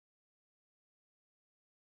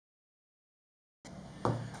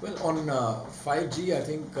Well, on 5G, I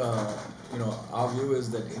think our view is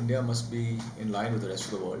that India must be in line with the rest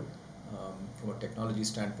of the world. From a technology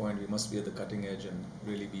standpoint, we must be at the cutting edge and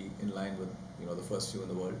really be in line with the first few in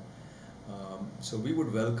the world. So we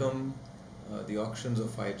would welcome the auctions of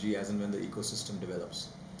 5G as and when the ecosystem develops.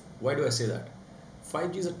 Why do I say that?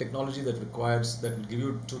 5G is a technology that will give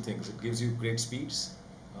you two things. It gives you great speeds.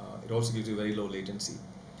 It also gives you very low latency.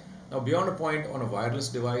 Now, beyond a point, on a wireless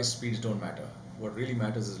device, speeds don't matter. What really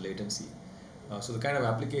matters is latency. So the kind of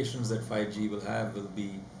applications that 5G will have will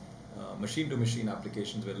be machine-to-machine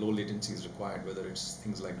applications where low latency is required, whether it's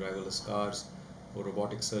things like driverless cars or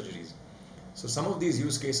robotic surgeries. So some of these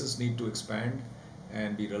use cases need to expand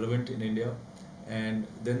and be relevant in India, and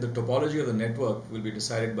then the topology of the network will be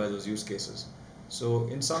decided by those use cases. So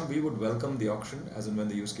in sum, we would welcome the auction as and when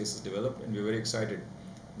the use cases develop, and we're very excited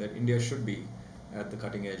that India should be at the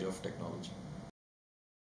cutting edge of technology.